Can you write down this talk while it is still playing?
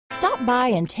Stop by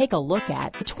and take a look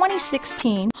at the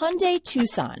 2016 Hyundai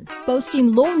Tucson.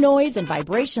 Boasting low noise and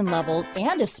vibration levels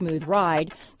and a smooth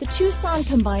ride, the Tucson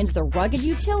combines the rugged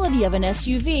utility of an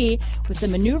SUV with the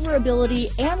maneuverability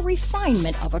and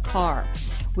refinement of a car.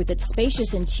 With its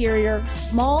spacious interior,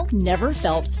 small never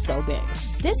felt so big.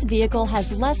 This vehicle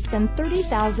has less than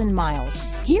 30,000 miles.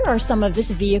 Here are some of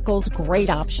this vehicle's great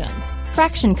options: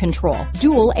 traction control,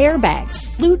 dual airbags,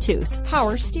 Bluetooth,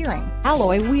 power steering,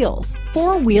 alloy wheels,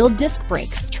 four-wheel disc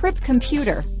brakes, trip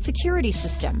computer, security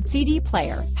system, CD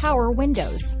player, power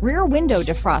windows, rear window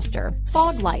defroster,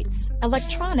 fog lights,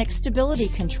 electronic stability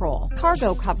control,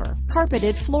 cargo cover,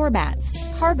 carpeted floor mats,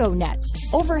 cargo net,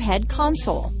 overhead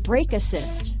console, brake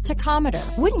assist, tachometer.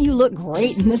 Wouldn't you look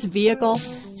great in this vehicle?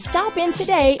 Stop in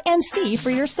today and see for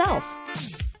yourself.